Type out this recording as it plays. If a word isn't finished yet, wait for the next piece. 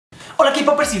Hola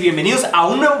K-Popers y bienvenidos a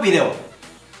un nuevo video.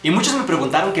 Y muchos me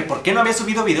preguntaron que por qué no había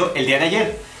subido video el día de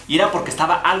ayer. Y era porque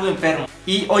estaba algo enfermo.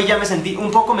 Y hoy ya me sentí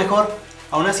un poco mejor.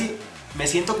 Aún así, me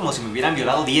siento como si me hubieran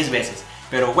violado 10 veces.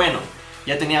 Pero bueno,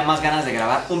 ya tenía más ganas de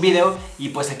grabar un video y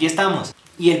pues aquí estamos.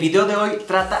 Y el video de hoy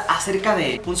trata acerca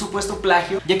de un supuesto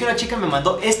plagio, ya que una chica me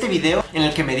mandó este video en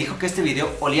el que me dijo que este video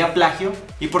olía a plagio.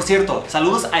 Y por cierto,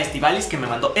 saludos a Estivalis que me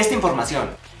mandó esta información.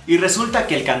 Y resulta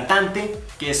que el cantante,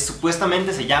 que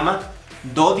supuestamente se llama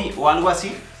Dodi o algo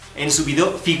así, en su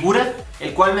video figura,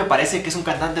 el cual me parece que es un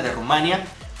cantante de Rumania,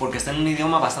 porque está en un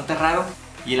idioma bastante raro.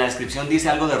 Y en la descripción dice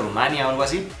algo de Rumania o algo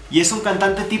así. Y es un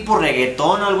cantante tipo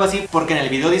reggaetón o algo así, porque en el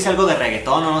video dice algo de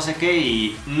reggaetón o no sé qué.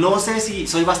 Y no sé si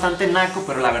soy bastante naco,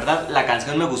 pero la verdad la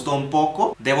canción me gustó un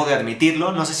poco, debo de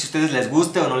admitirlo. No sé si a ustedes les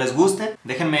guste o no les guste.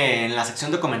 Déjenme en la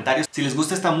sección de comentarios si les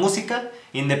gusta esta música,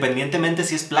 independientemente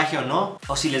si es plagio o no,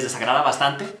 o si les desagrada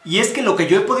bastante. Y es que lo que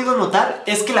yo he podido notar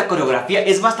es que la coreografía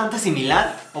es bastante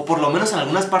similar, o por lo menos en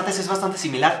algunas partes es bastante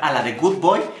similar a la de Good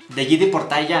Boy de GD por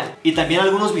Taeyang. Y también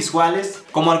algunos visuales,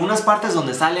 como algunas partes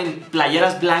donde salen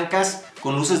playeras blancas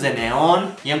con luces de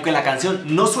neón. Y aunque la canción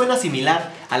no suena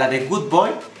similar a la de Good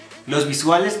Boy, los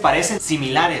visuales parecen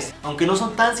similares. Aunque no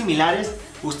son tan similares,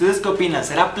 ¿ustedes qué opinan?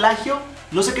 ¿Será plagio?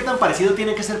 No sé qué tan parecido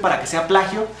tiene que ser para que sea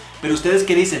plagio, pero ¿ustedes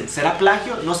qué dicen? ¿Será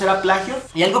plagio? ¿No será plagio?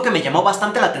 Y algo que me llamó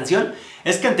bastante la atención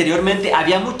es que anteriormente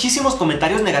había muchísimos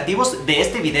comentarios negativos de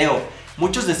este video.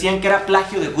 Muchos decían que era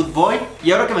plagio de Good Boy,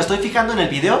 y ahora que me estoy fijando en el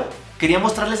video, quería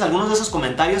mostrarles algunos de esos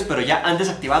comentarios, pero ya han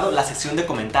desactivado la sección de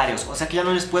comentarios. O sea que ya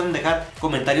no les pueden dejar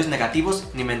comentarios negativos,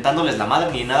 ni mentándoles la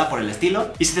madre, ni nada por el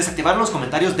estilo. Y si desactivaron los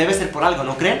comentarios debe ser por algo,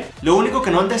 ¿no creen? Lo único que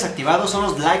no han desactivado son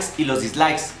los likes y los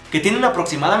dislikes, que tienen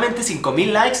aproximadamente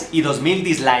 5000 likes y 2000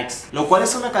 dislikes, lo cual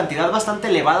es una cantidad bastante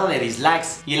elevada de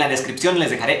dislikes. Y en la descripción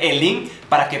les dejaré el link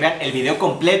para que vean el video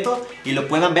completo y lo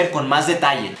puedan ver con más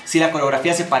detalle. Si la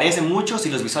coreografía se parece mucho,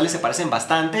 si los visuales se parecen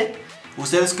bastante.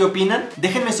 ¿Ustedes qué opinan?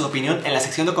 Déjenme su opinión en la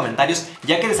sección de comentarios,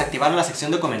 ya que desactivaron la sección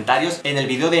de comentarios en el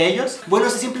video de ellos. Bueno,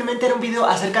 este simplemente era un video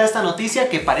acerca de esta noticia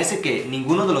que parece que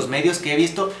ninguno de los medios que he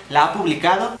visto la ha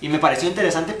publicado, y me pareció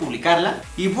interesante publicarla.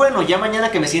 Y bueno, ya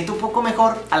mañana que me siento un poco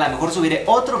mejor, a lo mejor subiré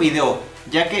otro video,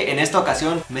 ya que en esta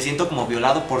ocasión me siento como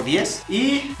violado por 10.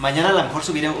 Y mañana a lo mejor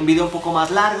subiré un video un poco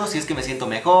más largo, si es que me siento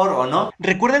mejor o no.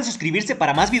 Recuerden suscribirse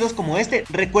para más videos como este.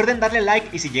 Recuerden darle like,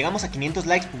 y si llegamos a 500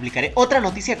 likes publicaré otra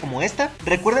noticia como esta.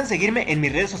 Recuerden seguirme en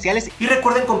mis redes sociales. Y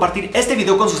recuerden compartir este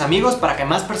video con sus amigos para que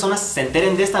más personas se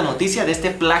enteren de esta noticia, de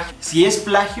este plagio. Si es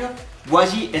plagio,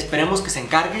 YG esperemos que se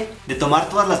encargue de tomar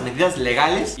todas las medidas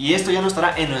legales, y esto ya no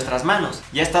estará en nuestras manos,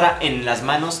 ya estará en las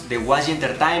manos de YG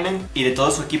Entertainment y de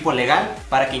todo su equipo legal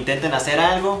para que intenten hacer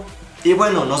algo. Y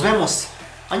bueno, nos vemos.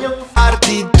 ¡Año!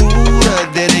 Partitura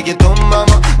de reggaeton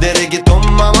mama, de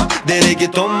reggaeton mama, de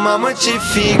reggaeton mama, ci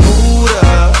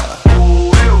figura.